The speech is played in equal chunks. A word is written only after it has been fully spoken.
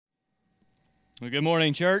Well, good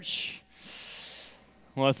morning, church.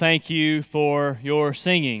 Well, thank you for your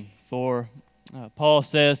singing. Paul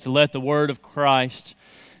says to let the word of Christ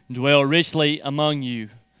dwell richly among you,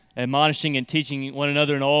 admonishing and teaching one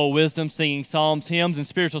another in all wisdom, singing psalms, hymns, and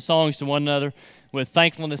spiritual songs to one another with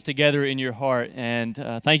thankfulness together in your heart. And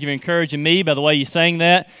thank you for encouraging me by the way you sang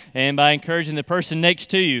that and by encouraging the person next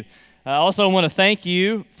to you. I also want to thank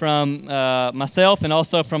you from myself and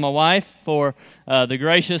also from my wife for the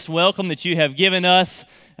gracious welcome that you have given us.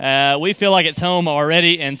 We feel like it's home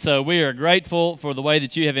already, and so we are grateful for the way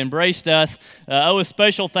that you have embraced us. A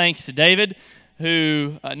special thanks to David,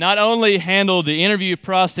 who not only handled the interview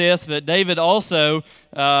process, but David also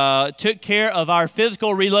took care of our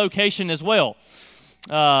physical relocation as well.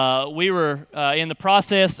 We were in the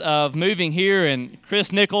process of moving here, and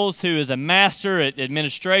Chris Nichols, who is a master at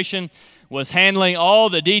administration, was handling all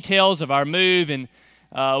the details of our move. And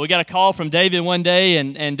we got a call from David one day,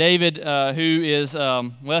 and David, who is,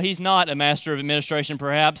 he's not a master of administration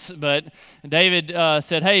perhaps, but David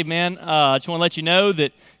said, "Hey, man, I just want to let you know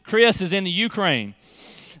that Chris is in the Ukraine,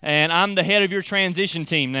 and I'm the head of your transition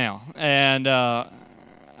team now." And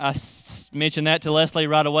I mentioned that to Leslie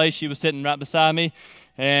right away. She was sitting right beside me,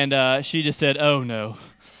 and she just said, "Oh, no.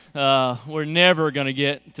 We're never going to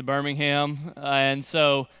get to Birmingham." And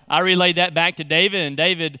so I relayed that back to David, and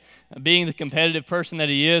David, being the competitive person that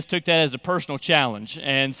he is, took that as a personal challenge.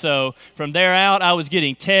 And so from there out, I was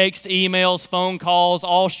getting texts, emails, phone calls,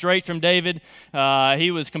 all straight from David.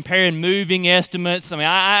 He was comparing moving estimates. I mean,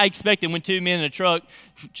 I expected when two men in a truck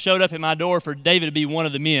showed up at my door for David to be one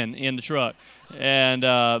of the men in the truck. And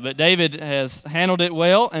but David has handled it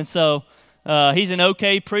well, and so he's an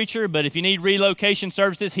okay preacher, but if you need relocation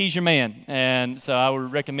services, he's your man. And so I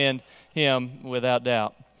would recommend him without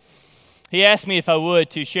doubt. He asked me if I would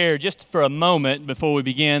to share just for a moment before we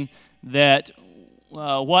begin that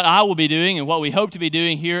what I will be doing and what we hope to be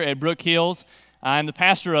doing here at Brook Hills. I'm the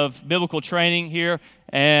pastor of biblical training here,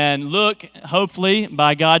 and look, hopefully,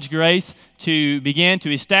 by God's grace, to begin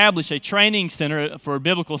to establish a training center for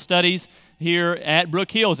biblical studies here at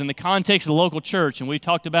Brook Hills in the context of the local church. And we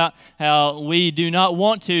talked about how we do not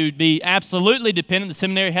want to be absolutely dependent. The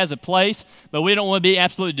seminary has a place, but we don't want to be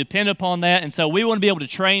absolutely dependent upon that. And so we want to be able to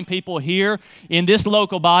train people here in this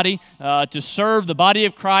local body to serve the body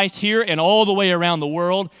of Christ here and all the way around the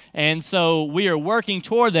world. And so we are working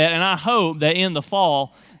toward that, and I hope that in the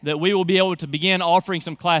fall that we will be able to begin offering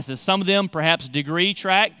some classes. Some of them perhaps degree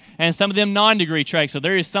track, and some of them non-degree track. So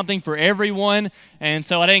there is something for everyone. And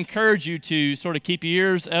so I'd encourage you to sort of keep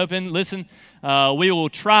your ears open. Listen, we will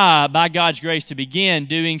try, by God's grace, to begin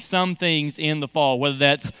doing some things in the fall, whether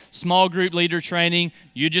that's small group leader training,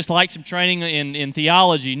 you just like some training in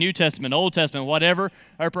theology, New Testament, Old Testament, whatever,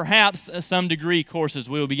 or perhaps some degree courses.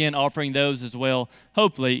 We will begin offering those as well,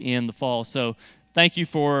 hopefully in the fall. So thank you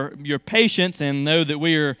for your patience, and know that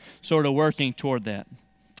we are sort of working toward that.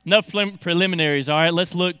 Enough preliminaries, all right?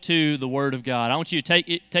 Let's look to the Word of God. I want you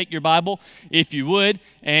to take your Bible, if you would,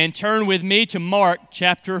 and turn with me to Mark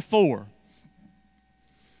chapter 4.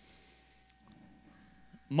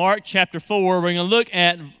 Mark chapter 4, we're going to look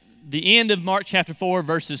at the end of Mark chapter 4,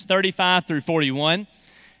 verses 35 through 41.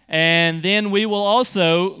 And then we will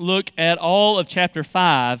also look at all of chapter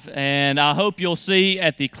 5, and I hope you'll see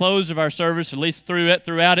at the close of our service, at least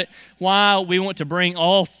throughout it, why we want to bring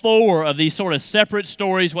all four of these sort of separate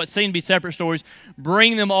stories, what seem to be separate stories,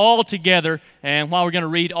 bring them all together, and why we're going to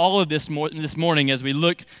read all of this morning as we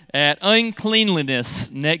look at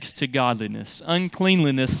uncleanliness next to godliness.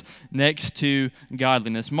 Uncleanliness next to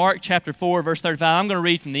godliness. Mark chapter 4, verse 35. I'm going to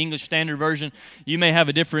read from the English Standard Version. You may have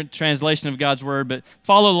a different translation of God's Word, but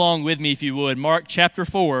follow along with me if you would. Mark chapter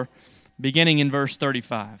 4, beginning in verse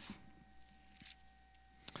 35.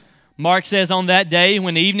 Mark says, "On that day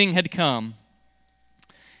when evening had come,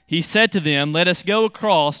 he said to them, 'Let us go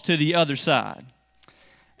across to the other side.'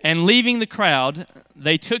 And leaving the crowd,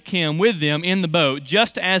 they took him with them in the boat,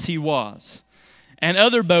 just as he was. And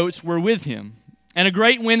other boats were with him. And a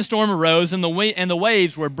great windstorm arose, and the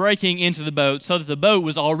waves were breaking into the boat, so that the boat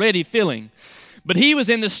was already filling. But he was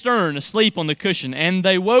in the stern, asleep on the cushion. And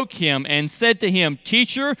they woke him and said to him,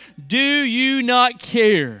 'Teacher, do you not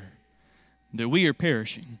care that we are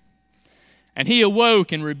perishing?' And he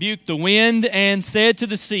awoke and rebuked the wind and said to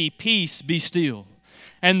the sea, 'Peace, be still.'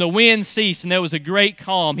 And the wind ceased, and there was a great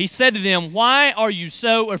calm. He said to them, 'Why are you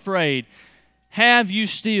so afraid? Have you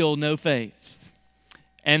still no faith?'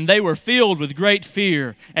 And they were filled with great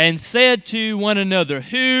fear and said to one another,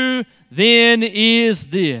 'Who then is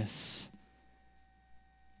this,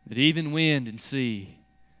 that even wind and sea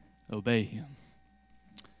obey him?'"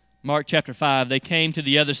 Mark chapter 5, they came to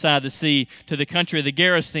the other side of the sea, to the country of the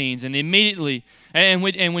Gerasenes, and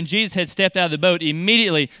when Jesus had stepped out of the boat,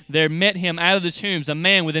 immediately there met him out of the tombs a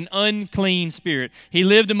man with an unclean spirit. He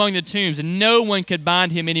lived among the tombs, and no one could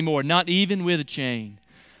bind him anymore, not even with a chain.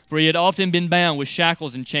 For he had often been bound with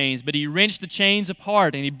shackles and chains, but he wrenched the chains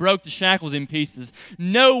apart, and he broke the shackles in pieces.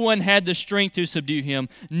 No one had the strength to subdue him.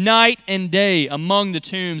 Night and day among the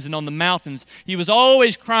tombs and on the mountains, he was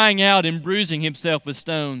always crying out and bruising himself with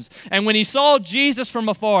stones. And when he saw Jesus from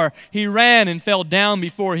afar, he ran and fell down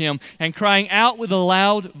before him, and crying out with a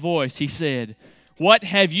loud voice, he said, "What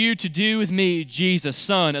have you to do with me, Jesus,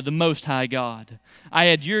 Son of the Most High God? I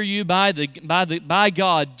adjure you by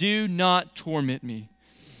God, do not torment me."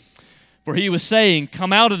 For he was saying,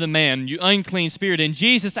 "Come out of the man, you unclean spirit." And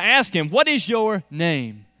Jesus asked him, "What is your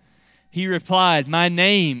name?" He replied, "My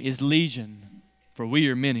name is Legion, for we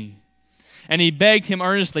are many." And he begged him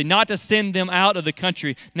earnestly not to send them out of the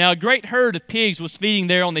country. Now a great herd of pigs was feeding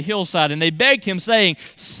there on the hillside, and they begged him, saying,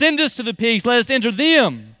 "Send us to the pigs, let us enter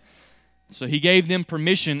them." So he gave them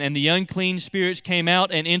permission, and the unclean spirits came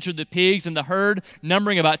out and entered the pigs, and the herd,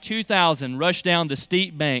 numbering about 2,000, rushed down the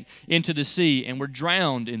steep bank into the sea and were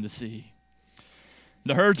drowned in the sea.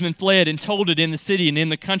 The herdsmen fled and told it in the city and in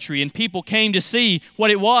the country, and people came to see what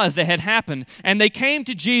it was that had happened. And they came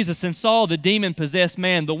to Jesus and saw the demon-possessed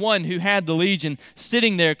man, the one who had the legion,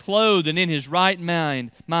 sitting there clothed and in his right mind,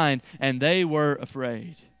 and they were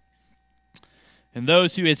afraid. And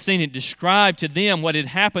those who had seen it described to them what had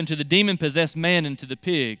happened to the demon-possessed man and to the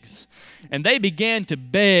pigs. And they began to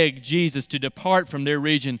beg Jesus to depart from their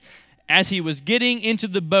region. As he was getting into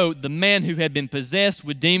the boat, the man who had been possessed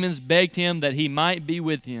with demons begged him that he might be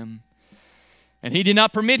with him. And he did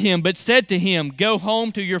not permit him, but said to him, "Go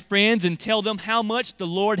home to your friends and tell them how much the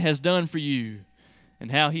Lord has done for you,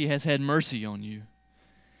 and how he has had mercy on you."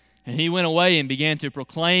 And he went away and began to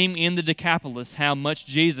proclaim in the Decapolis how much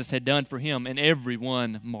Jesus had done for him, and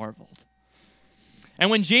everyone marveled. And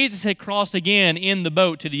when Jesus had crossed again in the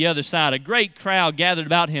boat to the other side, a great crowd gathered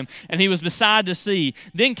about him, and he was beside the sea.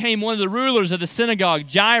 Then came one of the rulers of the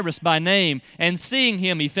synagogue, Jairus by name, and seeing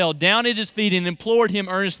him, he fell down at his feet and implored him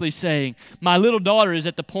earnestly, saying, "My little daughter is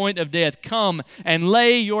at the point of death. Come and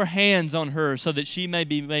lay your hands on her, so that she may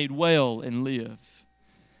be made well and live."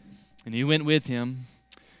 And he went with him,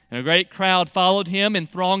 and a great crowd followed him and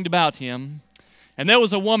thronged about him. And there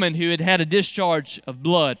was a woman who had had a discharge of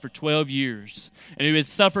blood for 12 years, and who had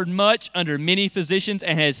suffered much under many physicians,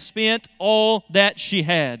 and had spent all that she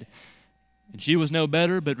had. And she was no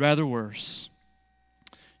better, but rather worse.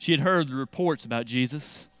 She had heard the reports about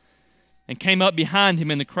Jesus, and came up behind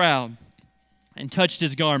him in the crowd, and touched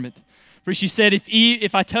his garment. For she said,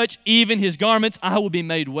 if I touch even his garments, I will be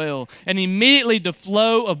made well. And immediately the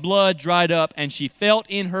flow of blood dried up, and she felt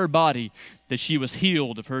in her body that she was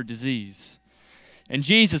healed of her disease. And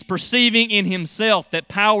Jesus, perceiving in himself that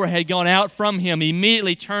power had gone out from him,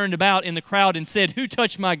 immediately turned about in the crowd and said, "Who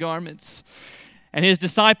touched my garments?" And his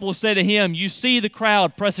disciples said to him, "You see the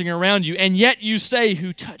crowd pressing around you, and yet you say,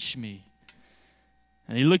 'Who touched me?'"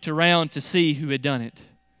 And he looked around to see who had done it.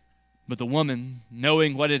 But the woman,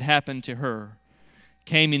 knowing what had happened to her,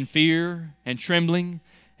 came in fear and trembling,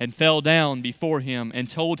 and fell down before him and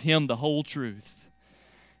told him the whole truth.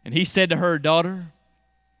 And he said to her, "Daughter,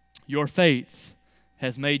 your faith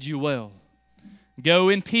has made you well. Go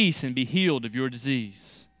in peace and be healed of your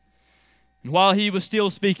disease." And while he was still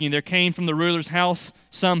speaking, there came from the ruler's house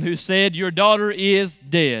some who said, "Your daughter is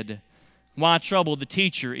dead. Why trouble the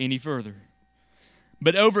teacher any further?"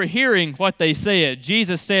 But overhearing what they said,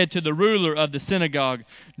 Jesus said to the ruler of the synagogue,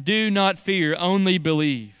 "Do not fear, only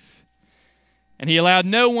believe." And he allowed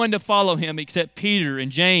no one to follow him except Peter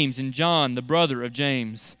and James and John, the brother of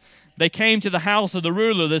James. They came to the house of the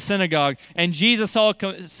ruler of the synagogue, and Jesus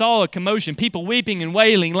saw a commotion, people weeping and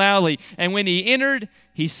wailing loudly. And when he entered,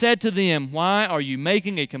 he said to them, "Why are you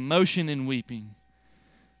making a commotion and weeping?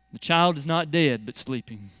 The child is not dead, but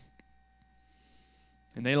sleeping."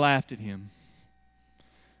 And they laughed at him.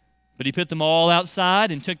 But he put them all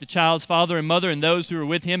outside and took the child's father and mother and those who were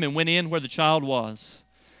with him and went in where the child was.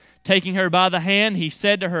 Taking her by the hand, he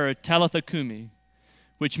said to her, "Talitha cumi,"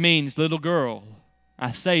 which means, "Little girl,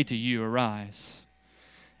 I say to you, arise."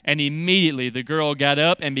 And immediately the girl got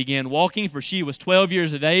up and began walking, for she was 12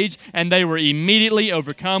 years of age, and they were immediately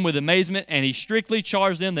overcome with amazement. And he strictly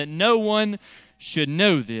charged them that no one should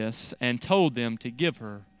know this, and told them to give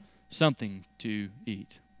her something to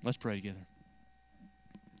eat. Let's pray together.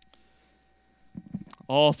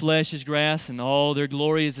 All flesh is grass, and all their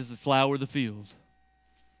glory is as the flower of the field.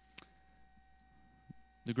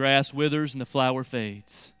 The grass withers and the flower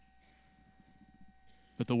fades,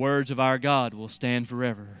 but the words of our God will stand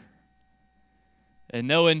forever. and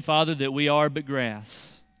knowing, Father, that we are but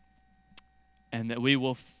grass, and that we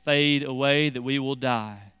will fade away, that we will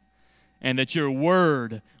die, and that your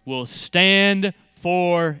word will stand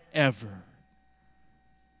forever.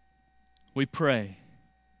 We pray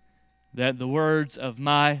that the words of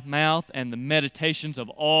my mouth and the meditations of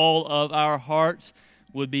all of our hearts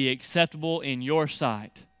would be acceptable in your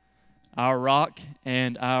sight, our rock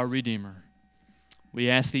and our Redeemer. We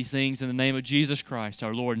ask these things in the name of Jesus Christ,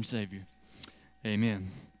 our Lord and Savior.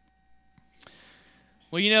 Amen.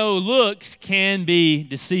 Well, looks can be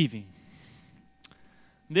deceiving.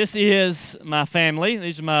 This is my family.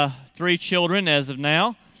 These are my 3 children as of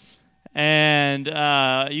now. And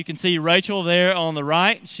you can see Rachel there on the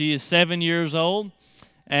right. She is 7 years old.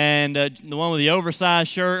 And the one with the oversized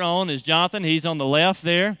shirt on is Jonathan. He's on the left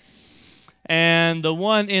there. And the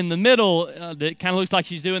one in the middle that kind of looks like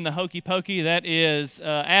she's doing the hokey pokey, that is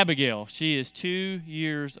Abigail. She is 2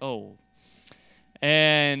 years old.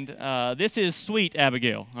 And this is sweet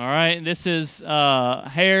Abigail, all right? This is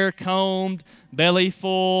hair combed, belly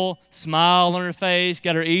full, smile on her face,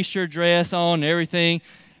 got her Easter dress on and everything.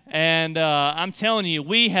 And I'm telling you,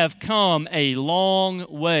 we have come a long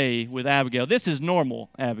way with Abigail. This is normal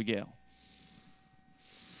Abigail.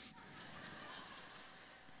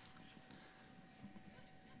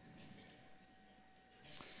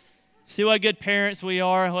 See what good parents we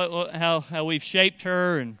are, how we've shaped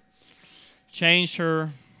her and changed her.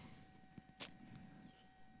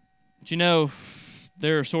 But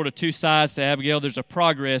there are sort of 2 sides to Abigail. There's a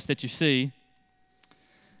progress that you see.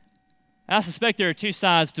 I suspect there are 2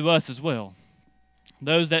 sides to us as well.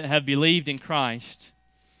 Those that have believed in Christ.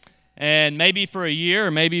 And maybe for a year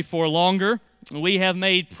or maybe for longer, we have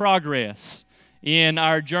made progress in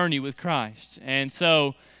our journey with Christ. And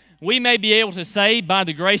so we may be able to say, by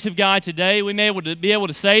the grace of God today, we may be able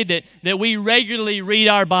to say that we regularly read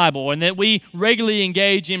our Bible and that we regularly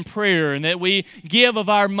engage in prayer and that we give of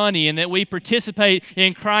our money and that we participate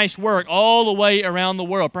in Christ's work all the way around the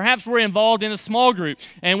world. Perhaps we're involved in a small group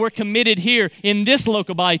and we're committed here in this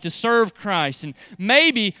local body to serve Christ. And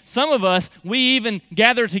maybe some of us, we even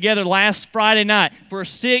gathered together last Friday night for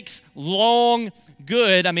 6 long,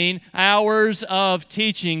 hours of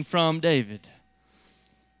teaching from David.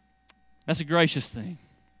 That's a gracious thing.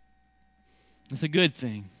 It's a good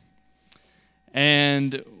thing.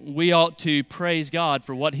 And we ought to praise God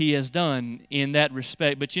for what He has done in that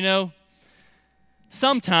respect. But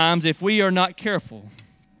sometimes if we are not careful,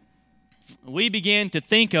 we begin to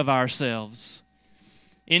think of ourselves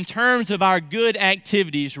in terms of our good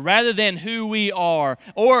activities rather than who we are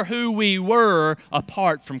or who we were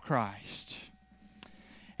apart from Christ.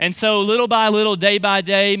 And so little by little, day by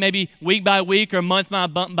day, maybe week by week or month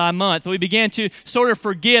by month, we began to sort of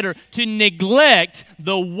forget or to neglect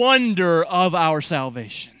the wonder of our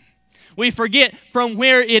salvation. We forget from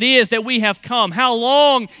where it is that we have come, how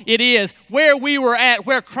long it is, where we were at,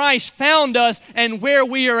 where Christ found us, and where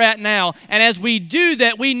we are at now. And as we do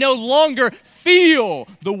that, we no longer feel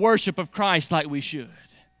the worship of Christ like we should.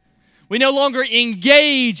 We no longer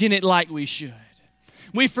engage in it like we should.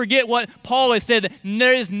 We forget what Paul has said, that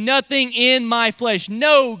there is nothing in my flesh,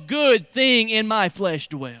 no good thing in my flesh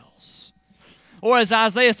dwells. Or as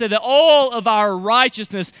Isaiah said, that all of our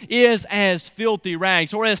righteousness is as filthy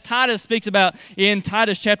rags. Or as Titus speaks about in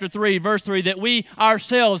Titus chapter 3, verse 3, that we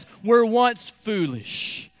ourselves were once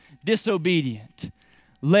foolish, disobedient,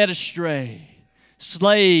 led astray,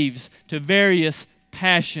 slaves to various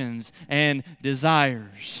passions and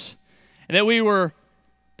desires. And that we were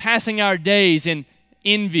passing our days in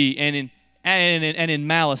envy and in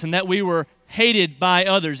malice, and that we were hated by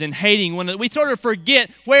others and hating one another. We sort of forget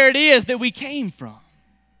where it is that we came from.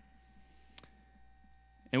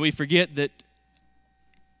 And we forget that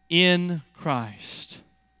in Christ,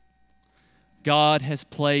 God has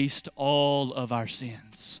placed all of our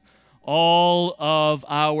sins, all of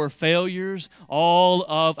our failures, all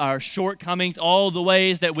of our shortcomings, all the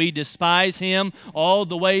ways that we despise Him, all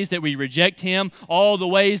the ways that we reject Him, all the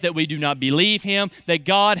ways that we do not believe Him, that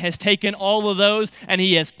God has taken all of those and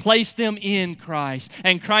He has placed them in Christ.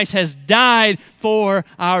 And Christ has died for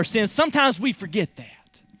our sins. Sometimes we forget that.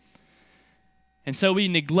 And so we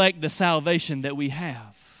neglect the salvation that we have.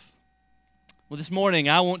 Well, this morning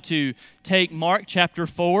I want to take Mark chapter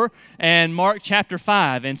 4 and Mark chapter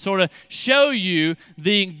 5 and sort of show you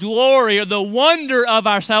the glory or the wonder of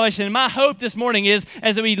our salvation. And my hope this morning is,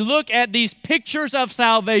 as we look at these pictures of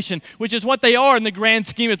salvation, which is what they are in the grand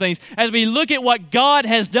scheme of things, as we look at what God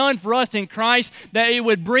has done for us in Christ, that it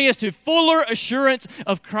would bring us to fuller assurance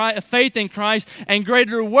of faith in Christ and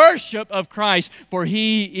greater worship of Christ, for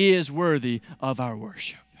He is worthy of our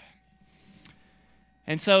worship.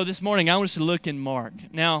 And so this morning, I want us to look in Mark.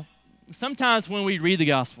 Now, sometimes when we read the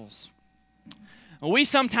Gospels, we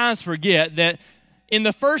sometimes forget that in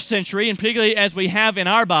the first century, and particularly as we have in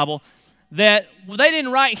our Bible, that they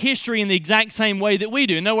didn't write history in the exact same way that we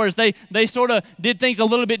do. In other words, they sort of did things a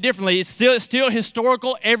little bit differently. It's still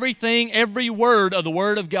historical. Everything, every word of the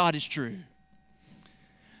Word of God is true.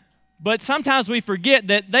 But sometimes we forget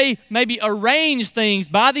that they maybe arranged things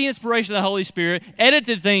by the inspiration of the Holy Spirit,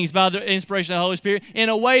 edited things by the inspiration of the Holy Spirit in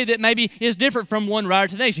a way that maybe is different from one writer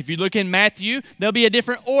to the next. If you look in Matthew, there'll be a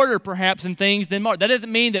different order perhaps in things than Mark. That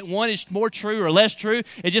doesn't mean that one is more true or less true.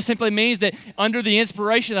 It just simply means that under the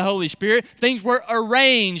inspiration of the Holy Spirit, things were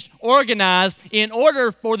arranged, organized in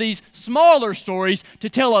order for these smaller stories to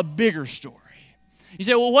tell a bigger story. You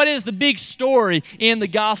say, well, what is the big story in the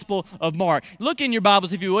Gospel of Mark? Look in your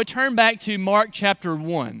Bibles, if you would. Turn back to Mark chapter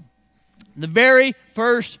 1, the very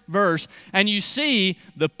first verse, and you see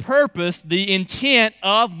the purpose, the intent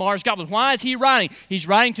of Mark's Gospel. Why is he writing? He's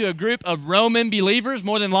writing to a group of Roman believers,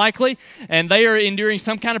 more than likely, and they are enduring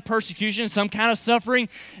some kind of persecution, some kind of suffering,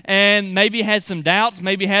 and maybe had some doubts,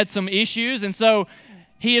 maybe had some issues, and so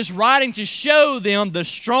he is writing to show them the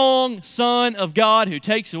strong Son of God who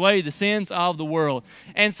takes away the sins of the world.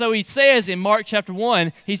 And so he says in Mark chapter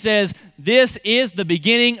 1, he says, this is the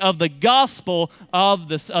beginning of the gospel of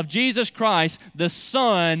Jesus Christ, the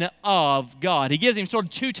Son of God. He gives him sort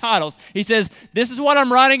of two titles. He says, this is what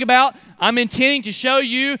I'm writing about. I'm intending to show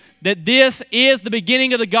you that this is the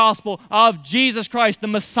beginning of the gospel of Jesus Christ, the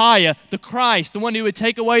Messiah, the Christ, the one who would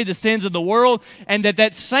take away the sins of the world, and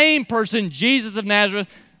that same person, Jesus of Nazareth,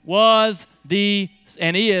 was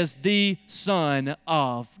and is the Son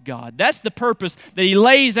of God. That's the purpose that he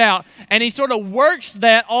lays out, and he sort of works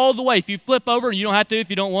that all the way. If you flip over, and you don't have to if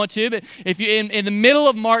you don't want to, but if you in the middle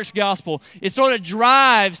of Mark's gospel, it sort of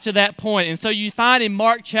drives to that point. And so you find in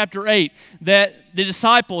Mark chapter 8 that the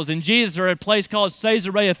disciples and Jesus are at a place called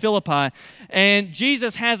Caesarea Philippi, and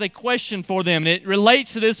Jesus has a question for them, and it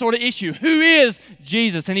relates to this sort of issue. Who is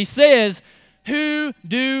Jesus? And he says, who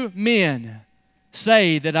do men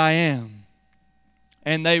say that I am?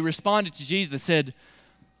 And they responded to Jesus and said,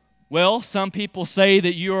 well, some people say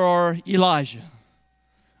that you are Elijah.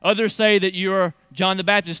 Others say that you are John the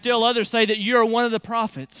Baptist. Still others say that you are one of the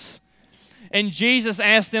prophets. And Jesus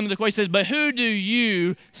asked them the question, says, but who do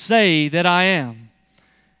you say that I am?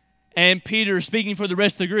 And Peter, speaking for the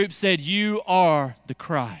rest of the group, said, you are the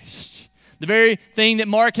Christ. The very thing that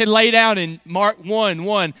Mark had laid out in Mark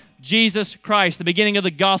 1:1, Jesus Christ, the beginning of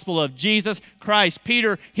the gospel of Jesus Christ.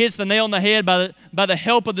 Peter hits the nail on the head by the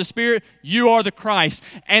help of the Spirit. You are the Christ.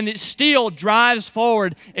 And it still drives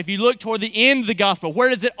forward if you look toward the end of the gospel. Where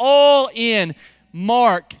does it all end?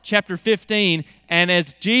 Mark chapter 15. And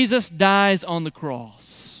as Jesus dies on the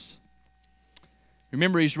cross.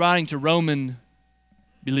 Remember, he's writing to Roman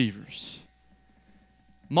believers.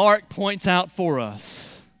 Mark points out for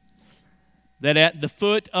us that at the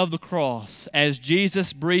foot of the cross, as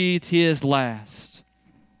Jesus breathed his last,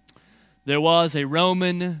 there was a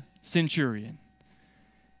Roman centurion.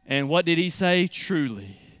 And what did he say?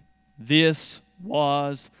 Truly, this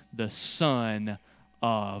was the Son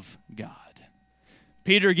of God.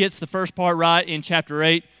 Peter gets the first part right in chapter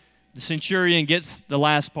 8. The centurion gets the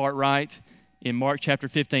last part right in Mark chapter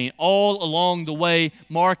 15. All along the way,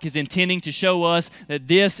 Mark is intending to show us that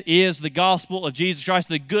this is the gospel of Jesus Christ,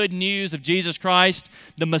 the good news of Jesus Christ,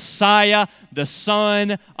 the Messiah, the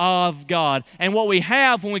Son of God. And what we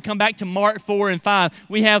have when we come back to Mark 4 and 5,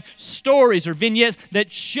 we have stories or vignettes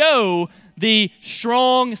that show the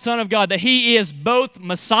strong Son of God, that he is both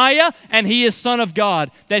Messiah and he is Son of God,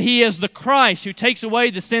 that he is the Christ who takes away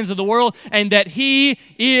the sins of the world, and that he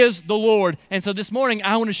is the Lord. And so this morning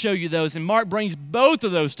I want to show you those, and Mark brings both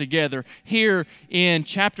of those together here in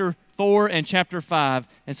chapter 4 and chapter 5.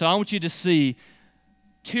 And so I want you to see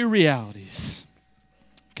two realities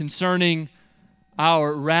concerning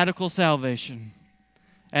our radical salvation.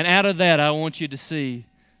 And out of that, I want you to see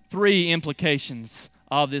three implications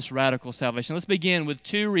of this radical salvation. Let's begin with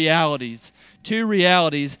two realities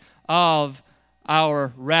of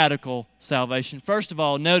our radical salvation. First of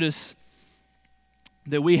all, notice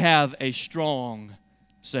that we have a strong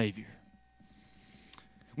Savior.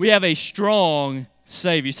 We have a strong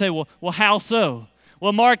Savior. You say, well, how so?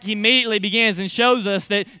 Well, Mark immediately begins and shows us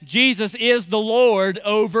that Jesus is the Lord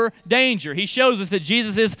over danger. He shows us that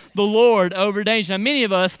Jesus is the Lord over danger. Now, many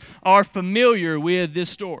of us are familiar with this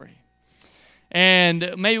story.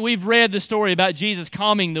 And maybe we've read the story about Jesus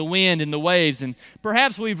calming the wind and the waves, and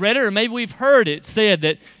perhaps we've read it, or maybe we've heard it said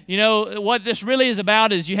that, what this really is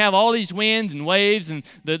about is you have all these winds and waves, and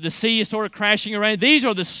the sea is sort of crashing around. These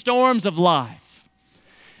are the storms of life.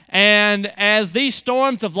 And as these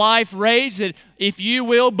storms of life rage, that if you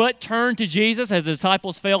will but turn to Jesus, as the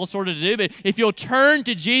disciples failed sort of to do, but if you'll turn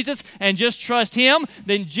to Jesus and just trust Him,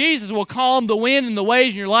 then Jesus will calm the wind and the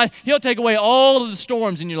waves in your life. He'll take away all of the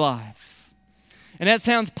storms in your life. And that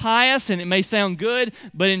sounds pious and it may sound good,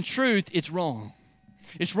 but in truth, it's wrong.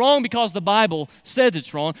 It's wrong because the Bible says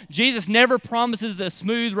it's wrong. Jesus never promises a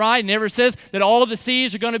smooth ride, never says that all of the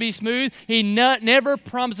seas are going to be smooth. He never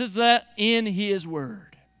promises that in His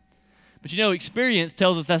Word. But experience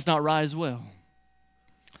tells us that's not right as well.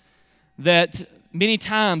 That many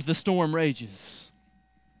times the storm rages.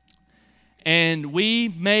 And we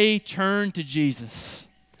may turn to Jesus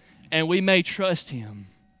and we may trust Him.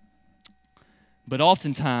 But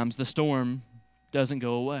oftentimes the storm doesn't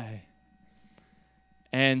go away.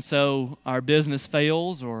 And so our business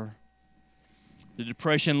fails, or the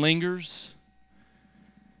depression lingers,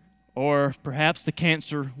 or perhaps the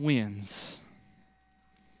cancer wins.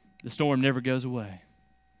 The storm never goes away.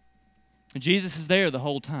 And Jesus is there the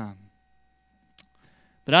whole time.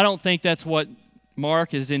 But I don't think that's what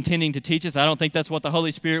Mark is intending to teach us. I don't think that's what the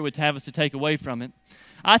Holy Spirit would have us to take away from it.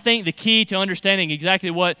 I think the key to understanding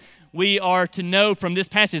exactly what we are to know from this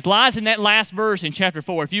passage lies in that last verse in chapter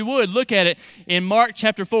 4. If you would, look at it in Mark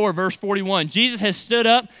chapter 4, verse 41. Jesus has stood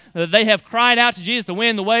up. They have cried out to Jesus, the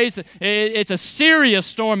wind, the waves. It's a serious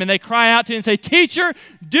storm, and they cry out to Him and say, "Teacher,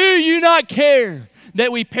 do you not care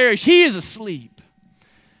that we perish? He is asleep."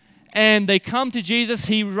 And they come to Jesus.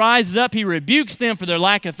 He rises up. He rebukes them for their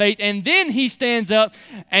lack of faith. And then He stands up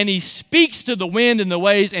and He speaks to the wind and the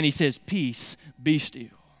waves and He says, "Peace, be still."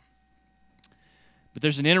 But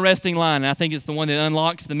there's an interesting line, and I think it's the one that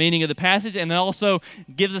unlocks the meaning of the passage and it also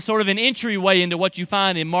gives us sort of an entryway into what you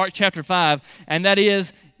find in Mark chapter 5, and that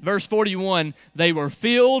is verse 41, they were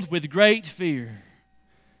filled with great fear.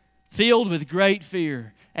 Filled with great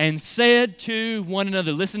fear, and said to one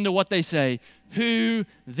another, listen to what they say, "Who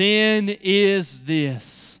then is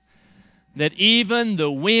this, that even the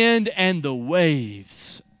wind and the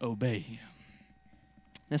waves obey Him?"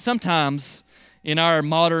 Now sometimes in our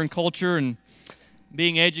modern culture and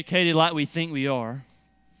being educated like we think we are,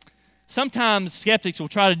 sometimes skeptics will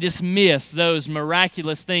try to dismiss those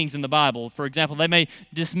miraculous things in the Bible. For example, they may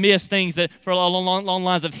dismiss things that for along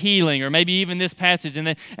lines of healing, or maybe even this passage,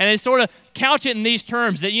 and they sort of couch it in these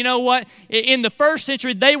terms that, you know what, in the first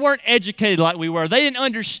century, they weren't educated like we were. They didn't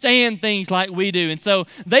understand things like we do, and so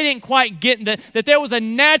they didn't quite get that there was a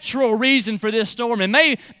natural reason for this storm, and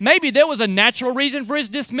maybe there was a natural reason for its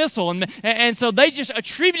dismissal, and so they just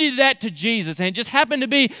attributed that to Jesus, and it just happened to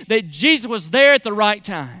be that Jesus was there at the right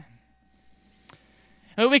time.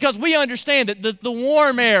 Because we understand that the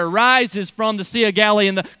warm air rises from the Sea of Galilee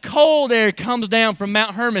and the cold air comes down from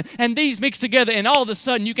Mount Hermon, and these mix together, and all of a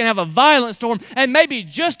sudden you can have a violent storm, and maybe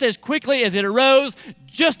just as quickly as it arose,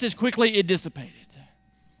 just as quickly it dissipated.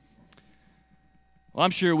 Well,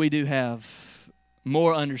 I'm sure we do have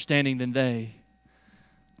more understanding than they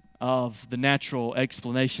of the natural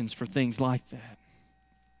explanations for things like that.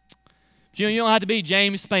 But you don't have to be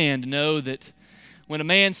James Spann to know that when a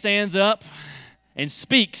man stands up and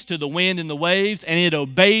speaks to the wind and the waves, and it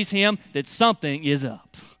obeys him, that something is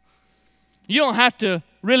up. You don't have to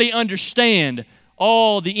really understand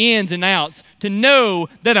all the ins and outs to know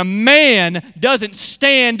that a man doesn't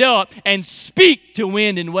stand up and speak to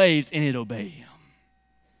wind and waves and it obey him.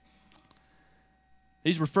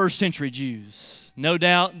 These were first century Jews. No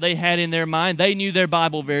doubt they had in their mind, they knew their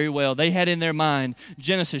Bible very well. They had in their mind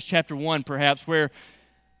Genesis chapter 1 perhaps, where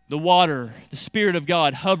the water, the Spirit of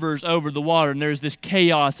God hovers over the water, and there's this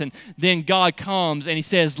chaos, and then God comes and He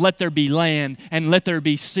says, "Let there be land, and let there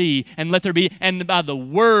be sea, and let there be," and by the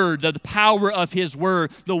word, the power of His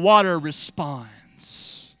word, the water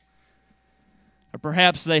responds. Or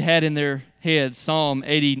perhaps they had in their head Psalm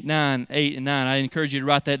 89, 8 and 9. I encourage you to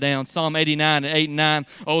write that down. Psalm 89, 8 and 9.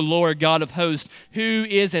 "O Lord God of hosts, who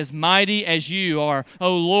is as mighty as you are?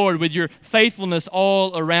 O Lord, with your faithfulness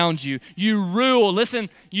all around you. You rule," listen,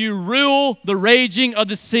 "you rule the raging of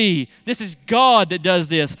the sea." This is God that does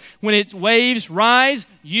this. "When its waves rise,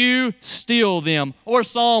 you still them." Or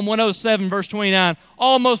Psalm 107, verse 29.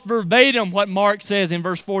 Almost verbatim what Mark says in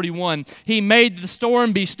verse 41. "He made the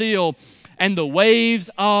storm be still, and the waves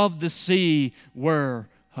of the sea were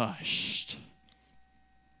hushed."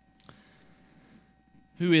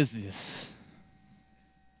 Who is this?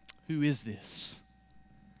 Who is this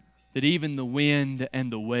that even the wind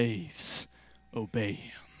and the waves obey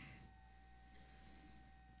Him?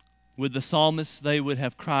 With the psalmists, they would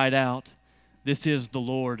have cried out, "This is the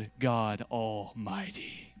Lord God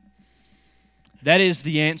Almighty." That is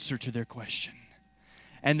the answer to their question.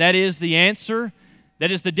 And that is the answer That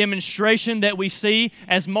is the demonstration that we see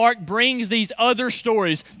as Mark brings these other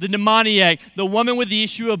stories, the demoniac, the woman with the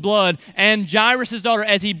issue of blood, and Jairus' daughter,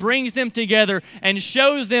 as he brings them together and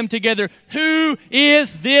shows them together, who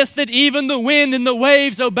is this that even the wind and the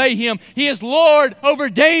waves obey him? He is Lord over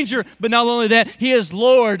danger, but not only that, he is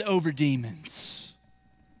Lord over demons.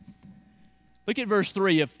 Look at verse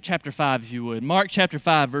 3 of chapter 5, if you would. Mark chapter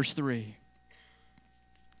 5, verse 3.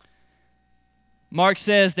 Mark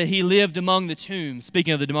says that he lived among the tombs,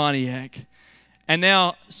 speaking of the demoniac. And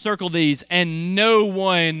now circle these, and no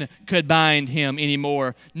one could bind him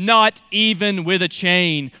anymore, not even with a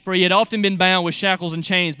chain. For he had often been bound with shackles and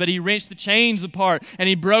chains, but he wrenched the chains apart, and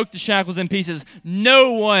he broke the shackles in pieces.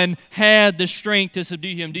 No one had the strength to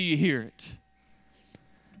subdue him. Do you hear it?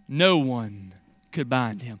 No one could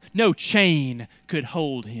bind him. No chain could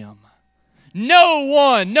hold him. No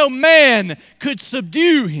one, no man could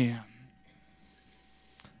subdue him.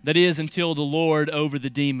 That is, until the Lord over the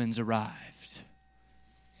demons arrived.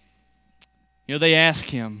 You know, they ask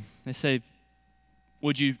him, they say,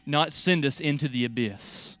 would you not send us into the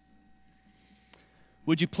abyss?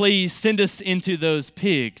 Would you please send us into those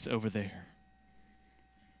pigs over there?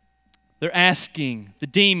 They're asking, the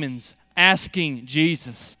demons asking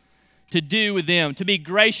Jesus to do with them, to be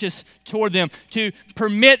gracious toward them, to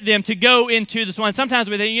permit them to go into the swine. Sometimes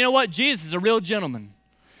we think, you know what, Jesus is a real gentleman.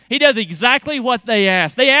 He does exactly what they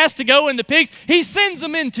ask. They ask to go in the pigs. He sends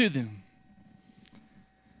them into them.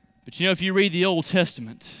 But you know, if you read the Old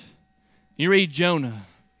Testament, you read Jonah,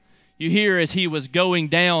 you hear as he was going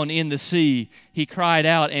down in the sea, he cried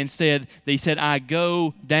out and said, I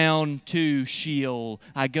go down to Sheol.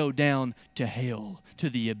 I go down to hell, to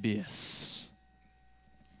the abyss.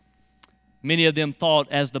 Many of them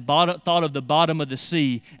thought of the bottom of the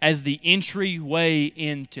sea as the entryway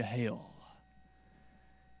into hell.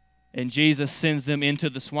 And Jesus sends them into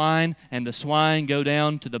the swine, and the swine go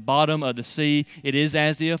down to the bottom of the sea. It is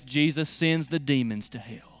as if Jesus sends the demons to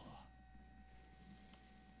hell.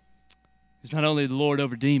 He's not only the Lord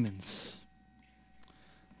over demons.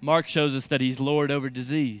 Mark shows us that he's Lord over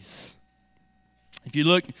disease. If you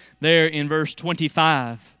look there in verse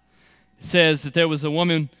 25, it says that there was a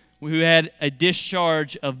woman who had a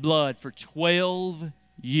discharge of blood for 12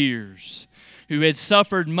 years. Who had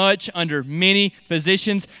suffered much under many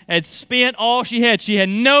physicians, had spent all she had. She had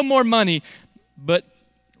no more money, but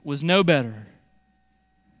was no better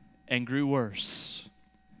and grew worse.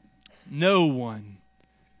 No one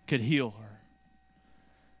could heal her.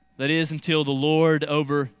 That is, until the Lord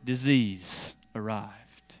over disease arrived.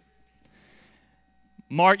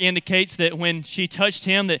 Mark indicates that when she touched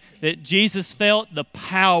him, that Jesus felt the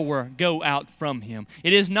power go out from him.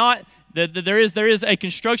 It is not there is a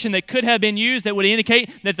construction that could have been used that would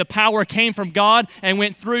indicate that the power came from God and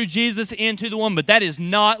went through Jesus into the woman. But that is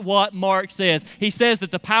not what Mark says. He says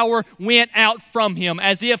that the power went out from him,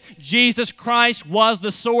 as if Jesus Christ was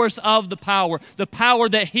the source of the power. The power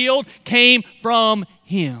that healed came from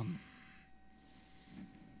him.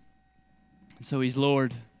 So he's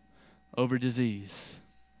Lord over disease.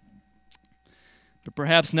 But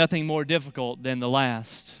perhaps nothing more difficult than the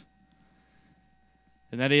last.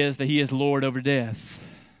 And that is that he is Lord over death.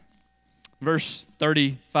 Verse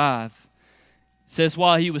 35 says,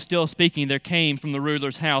 while he was still speaking, there came from the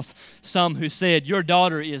ruler's house some who said, your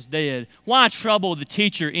daughter is dead. Why trouble the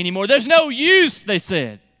teacher anymore? There's no use, they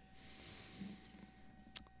said.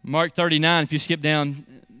 Mark 39, if you skip down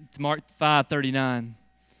to Mark 5:39.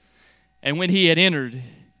 And when he had entered,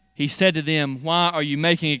 he said to them, why are you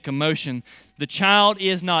making a commotion? The child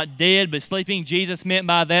is not dead, but sleeping. Jesus meant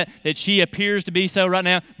by that she appears to be so right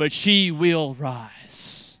now, but she will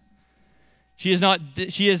rise. She is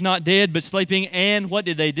not dead, but sleeping. And what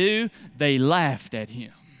did they do? They laughed at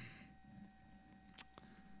him.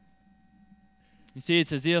 You see,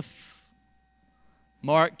 it's as if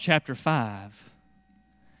Mark chapter 5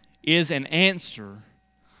 is an answer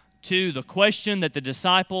to the question that the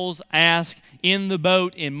disciples asked in the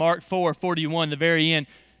boat in Mark 4:41, the very end.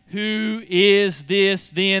 Who is this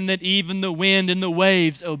then that even the wind and the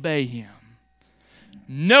waves obey him?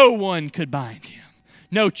 No one could bind him.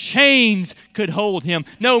 No chains could hold him.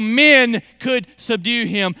 No men could subdue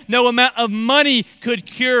him. No amount of money could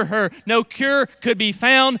cure her. No cure could be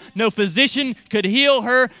found. No physician could heal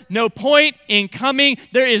her. No point in coming.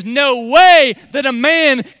 There is no way that a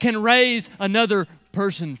man can raise another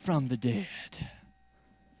person from the dead.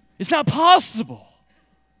 It's not possible.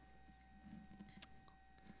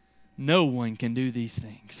 No one can do these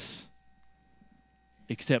things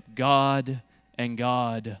except God and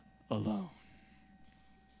God alone.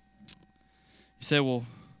 You say, well,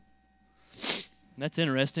 that's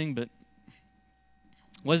interesting, but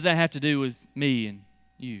what does that have to do with me and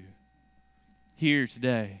you here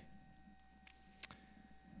today.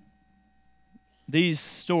 These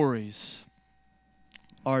stories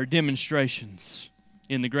are demonstrations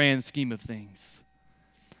in the grand scheme of things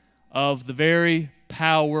of the very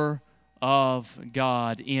power of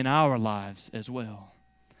God in our lives as well.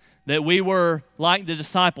 That we were like the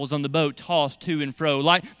disciples on the boat, tossed to and fro,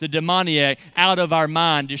 like the demoniac out of our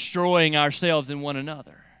mind, destroying ourselves and one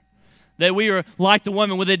another. That we were like the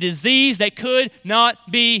woman with a disease that could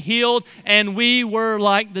not be healed, and we were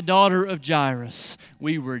like the daughter of Jairus.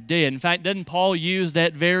 We were dead. In fact, doesn't Paul use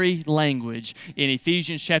that very language in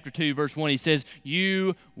Ephesians chapter 2, verse 1? He says,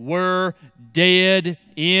 you were dead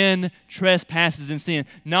in trespasses and sin.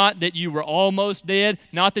 Not that you were almost dead,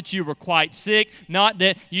 not that you were quite sick, not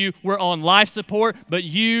that you were on life support, but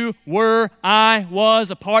I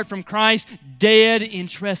was, apart from Christ, dead in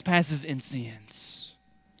trespasses and sins.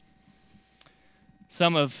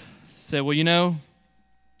 Some have said, well,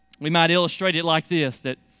 we might illustrate it like this,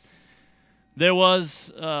 that there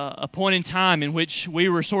was a point in time in which we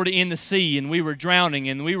were sort of in the sea and we were drowning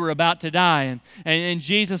and we were about to die. And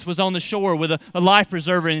Jesus was on the shore with a life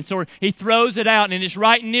preserver, and so he throws it out and it's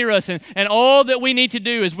right near us. And all that we need to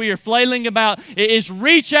do as we are flailing about is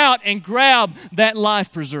reach out and grab that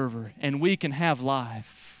life preserver and we can have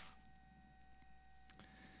life.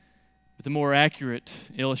 But the more accurate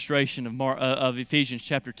illustration of Ephesians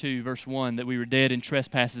chapter 2, verse 1, that we were dead in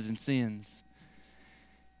trespasses and sins,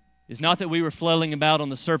 is not that we were flailing about on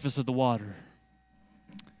the surface of the water,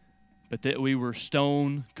 but that we were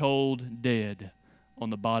stone cold dead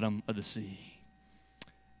on the bottom of the sea.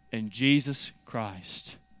 And Jesus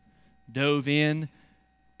Christ dove in,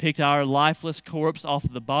 picked our lifeless corpse off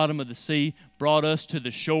of the bottom of the sea, brought us to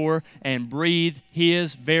the shore, and breathed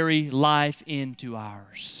His very life into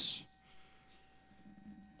ours.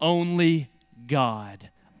 Only God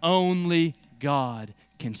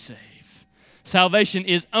can save. Salvation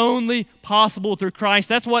is only possible through Christ.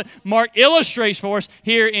 That's what Mark illustrates for us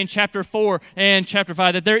here in chapter 4 and chapter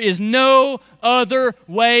 5, that there is no other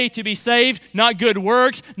way to be saved, not good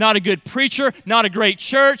works, not a good preacher, not a great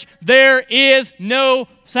church. There is no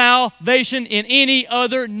salvation in any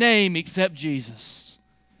other name except Jesus.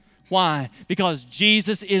 Why? Because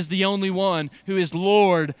Jesus is the only one who is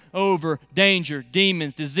Lord over danger,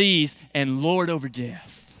 demons, disease, and Lord over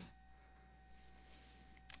death.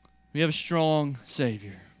 We have a strong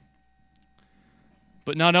Savior.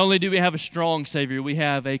 But not only do we have a strong Savior, we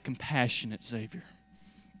have a compassionate Savior.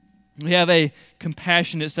 We have a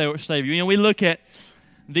compassionate Savior. We look at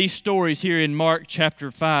these stories here in Mark chapter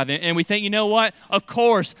 5, and we think, what? Of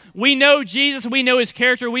course, we know Jesus, we know His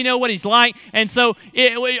character, we know what He's like, and so,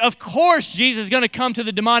 of course, Jesus is going to come to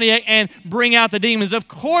the demoniac and bring out the demons. Of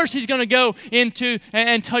course, He's going to go into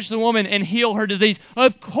and touch the woman and heal her disease.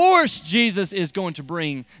 Of course, Jesus is going to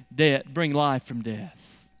bring life from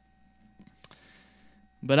death.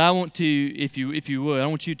 But I want to, if you would, I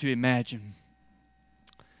want you to imagine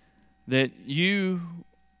that you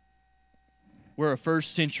were a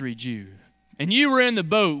first century Jew, and you were in the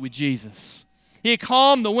boat with Jesus. He had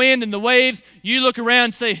calmed the wind and the waves. You look around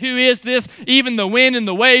and say, who is this? Even the wind and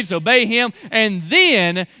the waves obey Him. And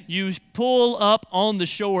then you pull up on the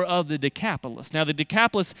shore of the Decapolis. Now, the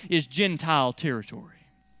Decapolis is Gentile territory.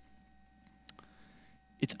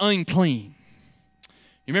 It's unclean.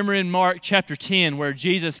 You remember in Mark chapter 10 where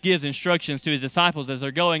Jesus gives instructions to His disciples as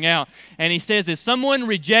they're going out, and He says, if someone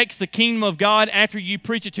rejects the kingdom of God after you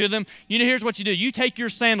preach it to them, here's what you do. You take your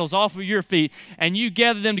sandals off of your feet and you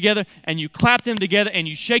gather them together and you clap them together and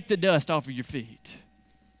you shake the dust off of your feet.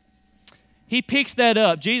 He picks that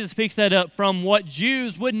up. Jesus picks that up from what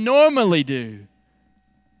Jews would normally do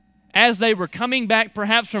as they were coming back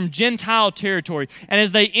perhaps from Gentile territory. And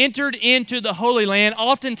as they entered into the Holy Land,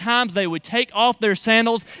 oftentimes they would take off their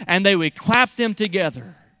sandals and they would clap them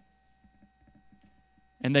together.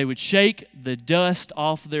 And they would shake the dust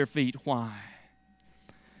off their feet. Why?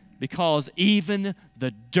 Because even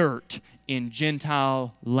the dirt in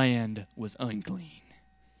Gentile land was unclean.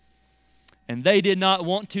 And they did not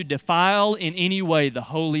want to defile in any way the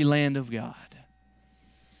holy land of God.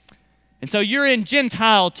 And so you're in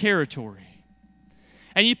Gentile territory.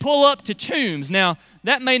 And you pull up to tombs. Now,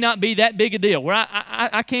 that may not be that big a deal. Where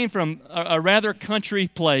I came from a rather country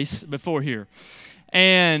place before here.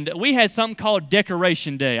 And we had something called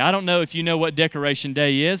Decoration Day. I don't know if you know what Decoration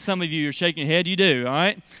Day is. Some of you are shaking your head. You do, all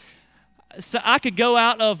right? So I could go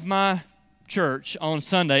out of my church on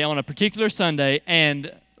Sunday, on a particular Sunday,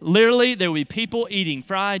 and literally there would be people eating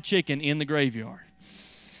fried chicken in the graveyard.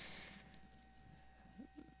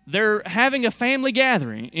 They're having a family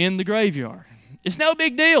gathering in the graveyard. It's no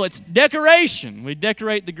big deal. It's decoration. We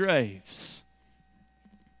decorate the graves.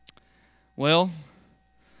 Well,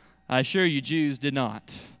 I assure you Jews did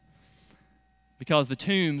not, because the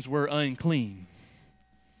tombs were unclean.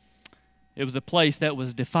 It was a place that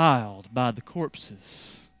was defiled by the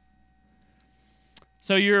corpses.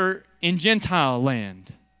 So you're in Gentile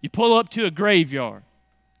land. You pull up to a graveyard,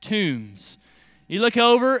 tombs. You look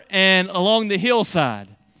over, and along the hillside,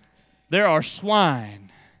 there are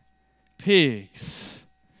swine, pigs.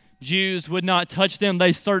 Jews would not touch them.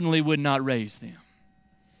 They certainly would not raise them.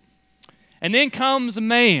 And then comes a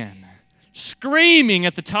man screaming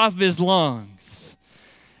at the top of his lungs.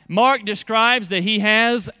 Mark describes that he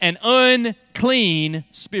has an unclean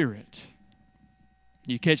spirit.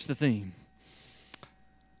 You catch the theme.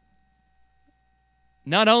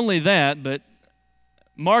 Not only that, but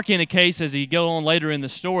Mark indicates as he go on later in the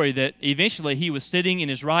story that eventually he was sitting in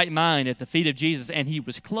his right mind at the feet of Jesus and he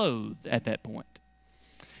was clothed at that point,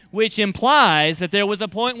 which implies that there was a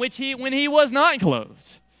point when he was not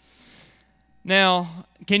clothed. Now,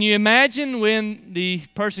 can you imagine when the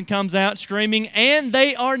person comes out screaming and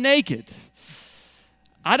they are naked?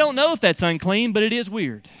 I don't know if that's unclean, but it is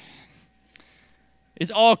weird.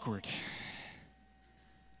 It's awkward.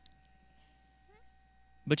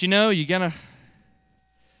 But you gotta,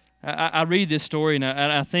 I read this story and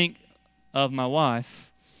I think of my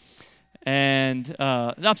wife. And,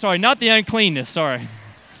 I'm sorry, not the uncleanness, sorry.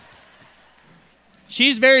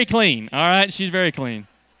 She's very clean, all right? She's very clean.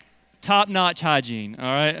 Top-notch hygiene, all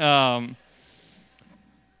right?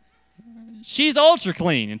 She's ultra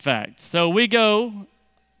clean, in fact. So we go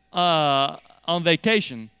on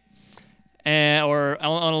vacation or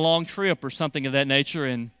on a long trip or something of that nature,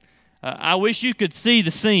 and I wish you could see the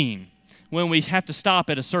scene when we have to stop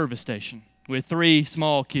at a service station with 3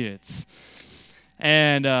 small kids.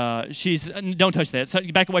 And she's, don't touch that. So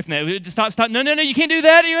back away from that. Stop. No, you can't do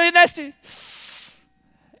that. You're nasty.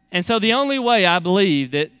 And so the only way I believe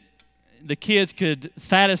that the kids could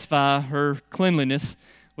satisfy her cleanliness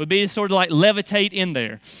would be to sort of like levitate in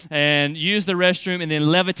there and use the restroom and then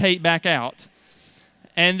levitate back out.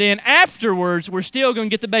 And then afterwards, we're still going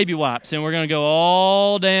to get the baby wipes and we're going to go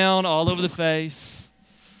all down, all over the face.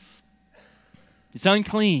 It's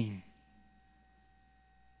unclean.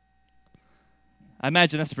 I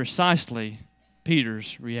imagine that's precisely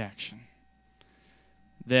Peter's reaction.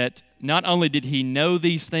 That not only did he know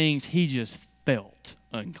these things, he just felt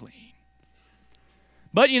unclean.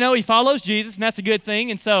 But, he follows Jesus, and that's a good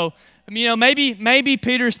thing. And so, maybe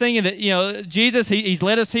Peter's thinking that, Jesus, he's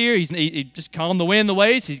led us here. He just calmed the wind, the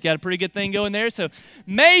waves. He's got a pretty good thing going there. So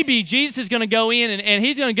maybe Jesus is going to go in, and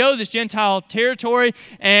he's going to go to this Gentile territory,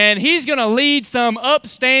 and he's going to lead some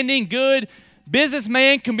upstanding, good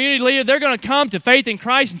businessman, community leader. They're going to come to faith in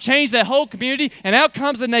Christ and change that whole community, and out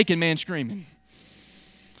comes the naked man screaming.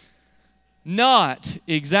 Not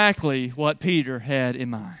exactly what Peter had in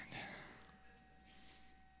mind.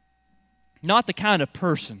 Not the kind of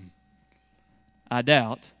person, I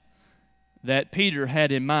doubt, that Peter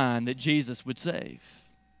had in mind that Jesus would save.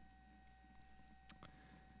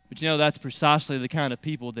 But that's precisely the kind of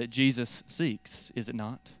people that Jesus seeks, is it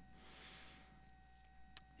not?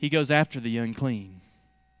 He goes after the unclean.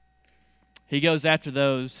 He goes after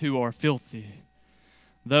those who are filthy,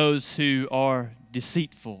 those who are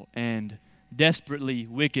deceitful and desperately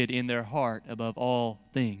wicked in their heart above all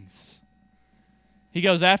things. He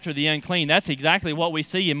goes after the unclean. That's exactly what we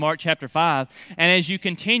see in Mark chapter 5. And as you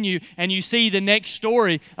continue and you see the next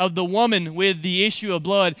story of the woman with the issue of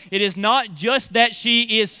blood, it is not just that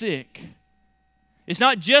she is sick. It's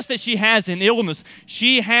not just that she has an illness.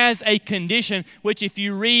 She has a condition which, if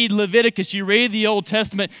you read Leviticus, you read the Old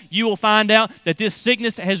Testament, you will find out that this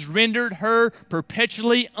sickness has rendered her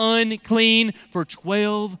perpetually unclean for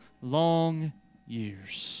 12 long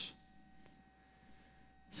years.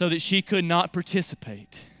 So that she could not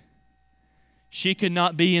participate. She could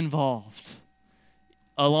not be involved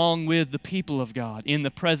along with the people of God, in the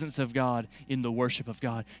presence of God, in the worship of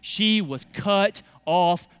God. She was cut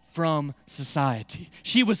off from society.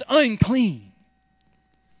 She was unclean.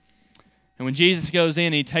 And when Jesus goes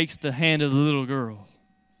in, he takes the hand of the little girl.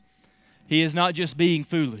 He is not just being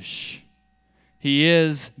foolish. He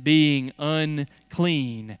is being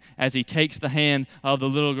unclean as he takes the hand of the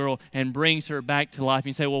little girl and brings her back to life. And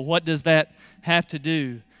you say, well, what does that have to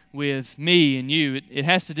do with me and you? It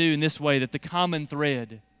has to do in this way, that the common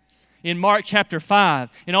thread in Mark chapter 5,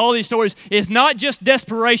 in all these stories, is not just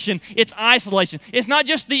desperation, it's isolation. It's not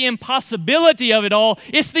just the impossibility of it all,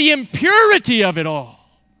 it's the impurity of it all.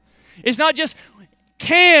 It's not just,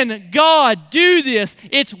 can God do this?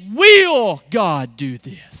 It's, will God do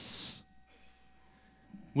this?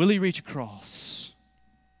 Will he reach across?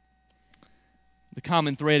 The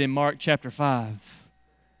common thread in Mark chapter 5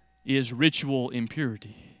 is ritual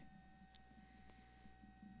impurity.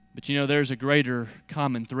 But you know, there's a greater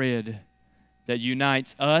common thread that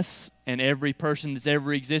unites us and every person that's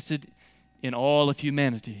ever existed in all of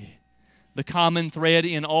humanity. The common thread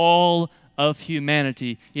in all of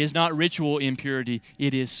humanity is not ritual impurity,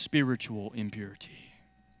 it is spiritual impurity.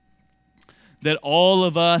 That all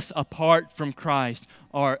of us apart from Christ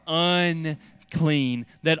are unclean.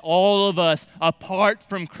 That all of us apart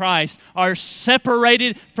from Christ are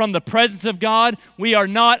separated from the presence of God. We are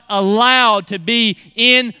not allowed to be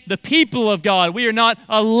in the people of God. We are not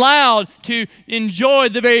allowed to enjoy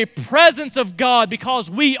the very presence of God because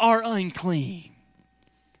we are unclean.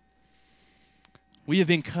 We have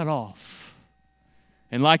been cut off.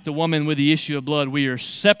 And like the woman with the issue of blood, we are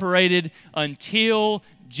separated until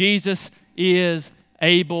Jesus is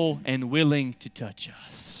able and willing to touch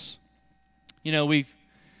us. You know, we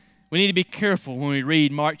need to be careful when we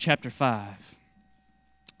read Mark chapter 5.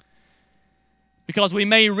 Because we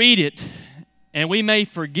may read it and we may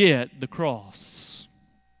forget the cross.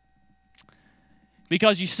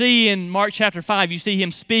 Because you see in Mark chapter 5, you see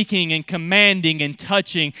him speaking and commanding and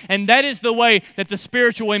touching. And that is the way that the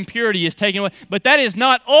spiritual impurity is taken away. But that is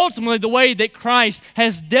not ultimately the way that Christ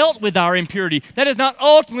has dealt with our impurity. That is not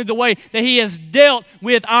ultimately the way that he has dealt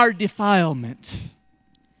with our defilement.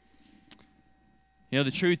 You know,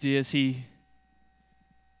 the truth is he's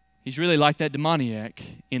really like that demoniac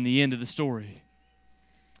in the end of the story.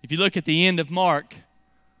 If you look at the end of Mark,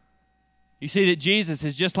 you see that Jesus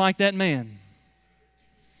is just like that man.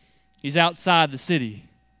 He's outside the city,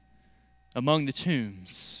 among the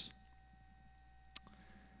tombs.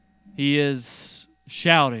 He is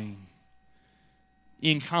shouting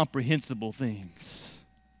incomprehensible things.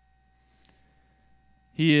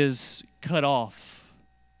 He is cut off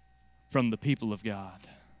from the people of God.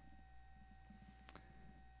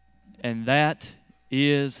 And that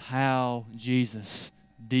is how Jesus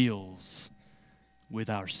deals with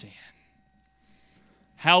our sin.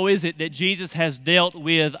 How is it that Jesus has dealt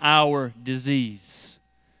with our disease?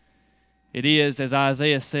 It is, as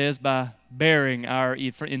Isaiah says, by bearing our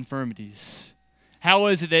infirmities. How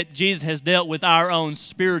is it that Jesus has dealt with our own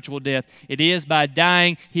spiritual death? It is by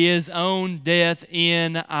dying his own death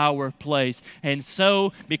in our place. And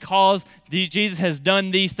so, because Jesus has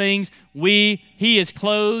done these things, he is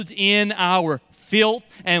clothed in our filth,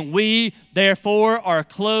 and we therefore are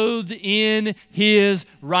clothed in his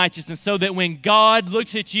righteousness, so that when God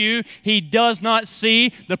looks at you, he does not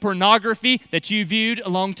see the pornography that you viewed a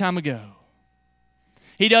long time ago.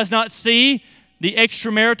 He does not see the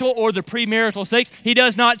extramarital or the premarital sex. He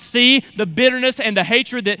does not see the bitterness and the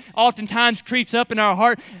hatred that oftentimes creeps up in our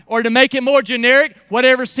heart. Or to make it more generic,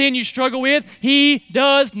 whatever sin you struggle with, he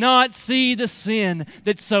does not see the sin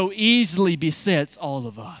that so easily besets all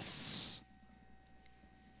of us.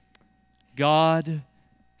 God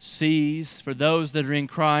sees, for those that are in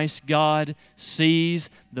Christ, God sees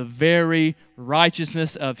the very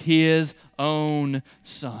righteousness of his own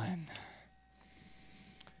Son.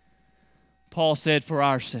 Paul said, for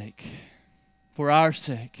our sake,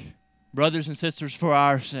 brothers and sisters, for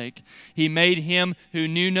our sake, he made him who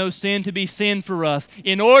knew no sin to be sin for us,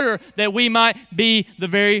 in order that we might be the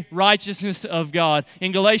very righteousness of God.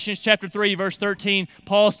 In Galatians chapter 3, verse 13,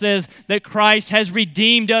 Paul says that Christ has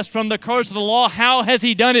redeemed us from the curse of the law. How has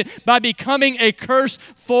he done it? By becoming a curse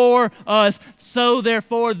for us. So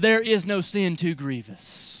therefore, there is no sin too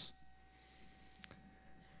grievous.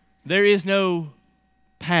 There is no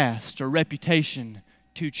past or reputation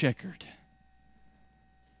too checkered.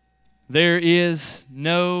 There is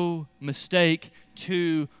no mistake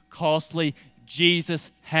too costly.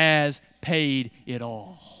 Jesus has paid it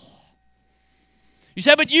all. You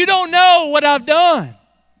say, but you don't know what I've done.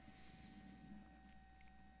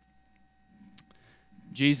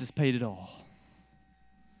 Jesus paid it all.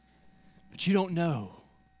 But you don't know.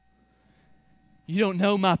 You don't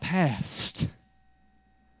know my past.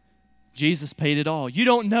 Jesus paid it all. You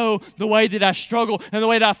don't know the way that I struggle and the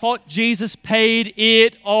way that I fought. Jesus paid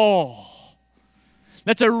it all.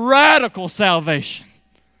 That's a radical salvation.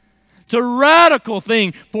 It's a radical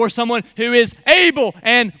thing for someone who is able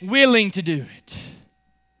and willing to do it.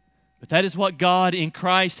 But that is what God in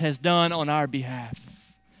Christ has done on our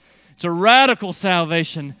behalf. It's a radical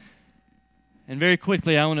salvation. And very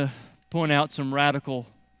quickly, I want to point out some radical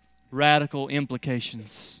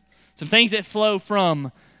implications. Some things that flow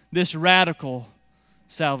from this radical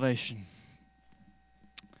salvation.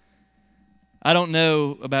 I don't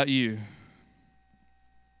know about you,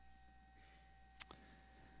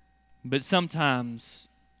 but sometimes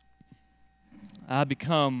I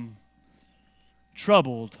become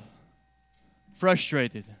troubled,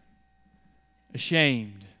 frustrated,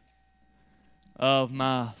 ashamed, of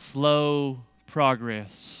my slow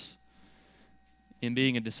progress in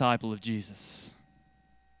being a disciple of Jesus.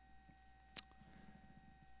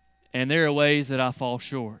 And there are ways that I fall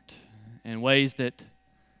short, and ways that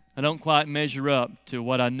I don't quite measure up to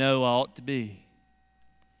what I know I ought to be.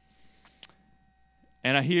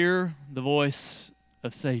 And I hear the voice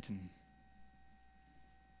of Satan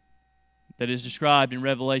that is described in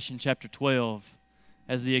Revelation chapter 12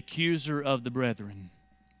 as the accuser of the brethren.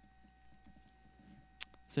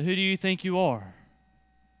 So who do you think you are?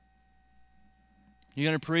 You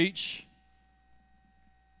going to preach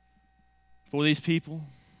for these people?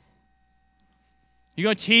 You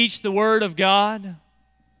going to teach the Word of God?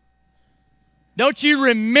 Don't you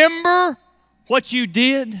remember what you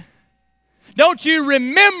did? Don't you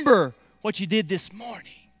remember what you did this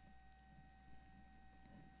morning?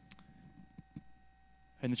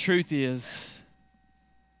 And the truth is,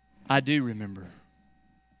 I do remember.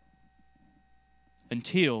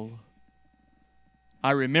 Until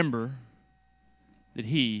I remember that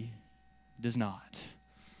He does not.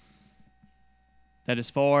 That as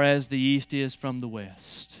far as the east is from the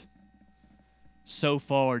west, so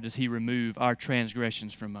far does He remove our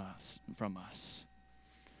transgressions from us.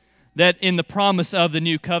 That in the promise of the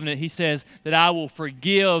new covenant, He says that I will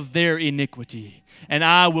forgive their iniquity and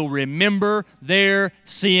I will remember their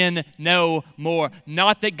sin no more.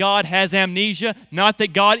 Not that God has amnesia, not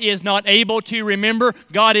that God is not able to remember.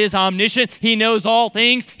 God is omniscient. He knows all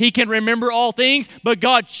things. He can remember all things, but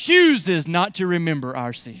God chooses not to remember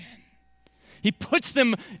our sin. He puts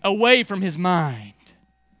them away from His mind.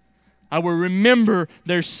 I will remember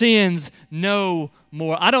their sins no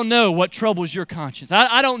more. I don't know what troubles your conscience.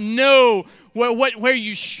 I don't know where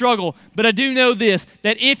you struggle, but I do know this,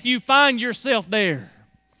 that if you find yourself there,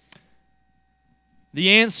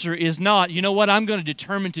 the answer is not, you know what, I'm going to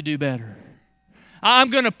determine to do better. I'm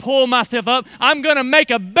going to pull myself up. I'm going to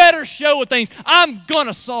make a better show of things. I'm going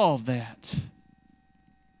to solve that.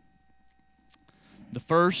 The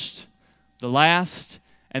first, the last,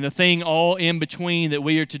 and the thing all in between that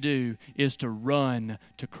we are to do is to run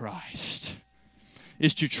to Christ,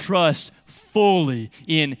 is to trust fully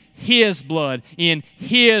in His blood, in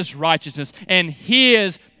His righteousness, and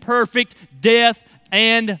His perfect death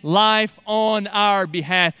and life on our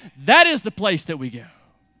behalf. That is the place that we go.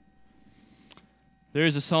 There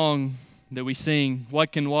is a song that we sing,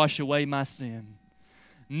 "What can wash away my sin?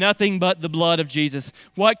 Nothing but the blood of Jesus.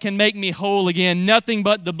 What can make me whole again? Nothing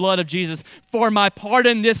but the blood of Jesus. For my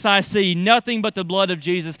pardon this I see. Nothing but the blood of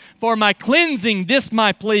Jesus. For my cleansing this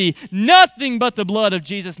my plea. Nothing but the blood of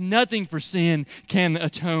Jesus. Nothing for sin can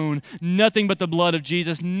atone. Nothing but the blood of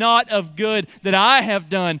Jesus. Not of good that I have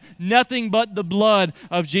done. Nothing but the blood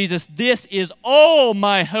of Jesus. This is all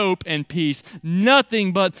my hope and peace.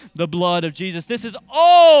 Nothing but the blood of Jesus. This is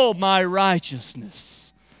all my righteousness.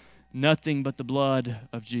 Nothing but the blood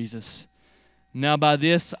of Jesus. Now by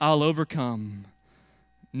this I'll overcome.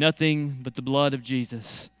 Nothing but the blood of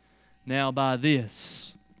Jesus. Now by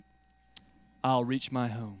this I'll reach my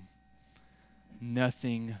home.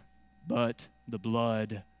 Nothing but the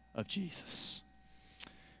blood of Jesus.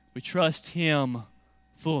 We trust Him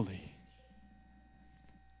fully.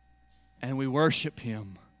 And we worship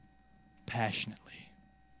Him passionately.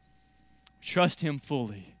 We trust Him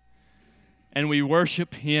fully. And we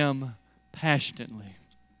worship Him passionately.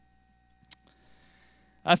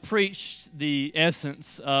 I've preached the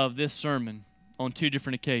essence of this sermon on 2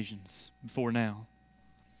 different occasions before now.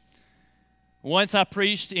 Once I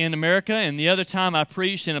preached in America, and the other time I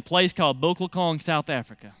preached in a place called Boklakong, South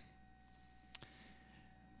Africa.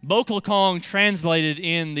 Boklakong, translated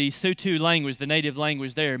in the Sotho language, the native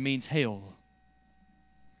language there, means hell.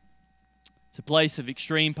 It's a place of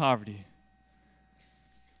extreme poverty.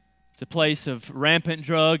 It's a place of rampant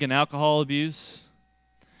drug and alcohol abuse.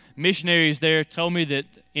 Missionaries there told me that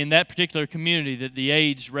in that particular community that the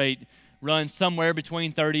AIDS rate runs somewhere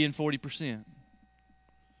between 30 and 40%.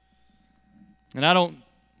 And I don't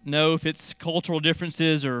know if it's cultural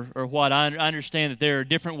differences or what. I understand that there are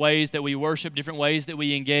different ways that we worship, different ways that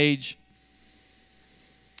we engage.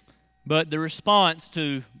 But the response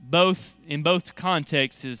to both, in both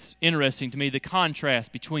contexts, is interesting to me, the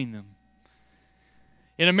contrast between them.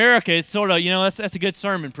 In America, it's sort of, that's a good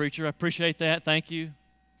sermon, preacher. I appreciate that. Thank you. Did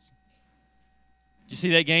you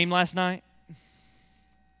see that game last night?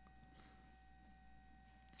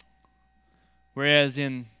 Whereas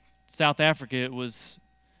in South Africa, it was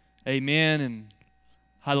amen and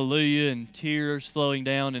hallelujah and tears flowing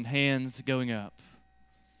down and hands going up.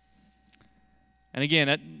 And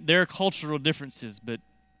again, there are cultural differences, but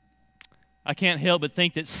I can't help but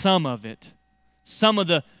think that some of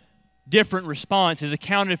the different response is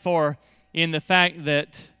accounted for in the fact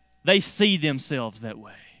that they see themselves that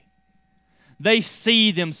way. They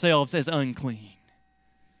see themselves as unclean.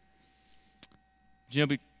 Jim,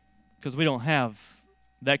 because we don't have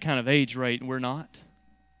that kind of age rate, we're not.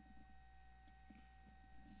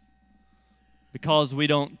 Because we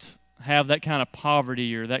don't have that kind of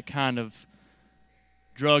poverty or that kind of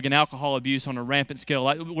drug and alcohol abuse on a rampant scale.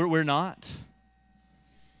 We're not.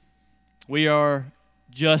 We are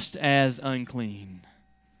just as unclean.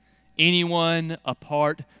 Anyone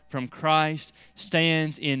apart from Christ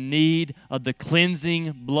stands in need of the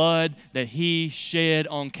cleansing blood that He shed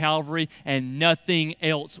on Calvary, and nothing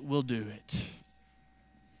else will do it.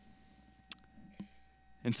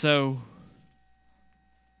 And so,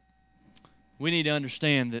 we need to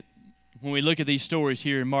understand that when we look at these stories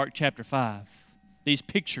here in Mark chapter 5, these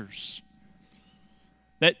pictures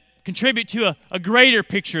that contribute to a greater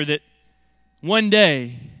picture that one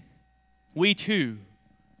day we too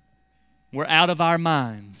were out of our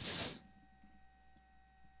minds.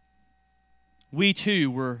 We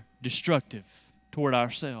too were destructive toward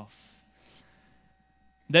ourselves.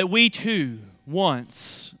 That we too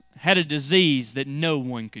once had a disease that no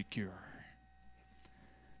one could cure.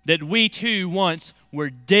 That we too once were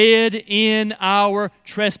dead in our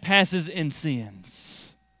trespasses and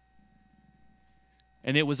sins.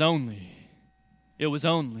 And it was only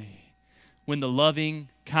when the loving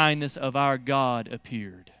kindness of our God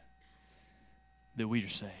appeared that we are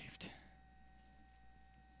saved.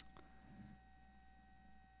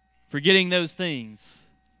 Forgetting those things,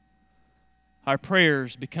 our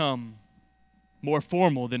prayers become more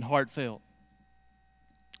formal than heartfelt.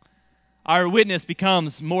 Our witness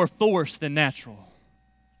becomes more forced than natural.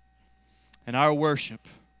 And our worship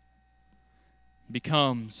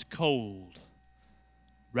becomes cold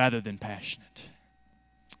rather than passionate.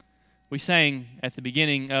 We sang at the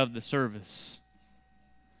beginning of the service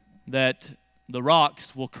that the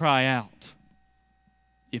rocks will cry out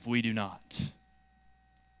if we do not.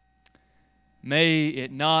 May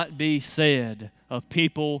it not be said of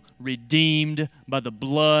people redeemed by the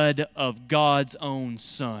blood of God's own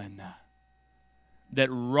Son that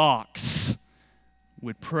rocks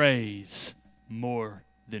would praise more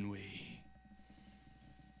than we.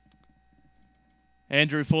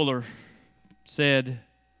 Andrew Fuller said,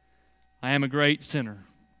 "I am a great sinner,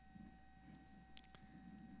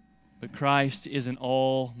 but Christ is an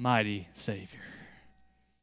almighty Savior."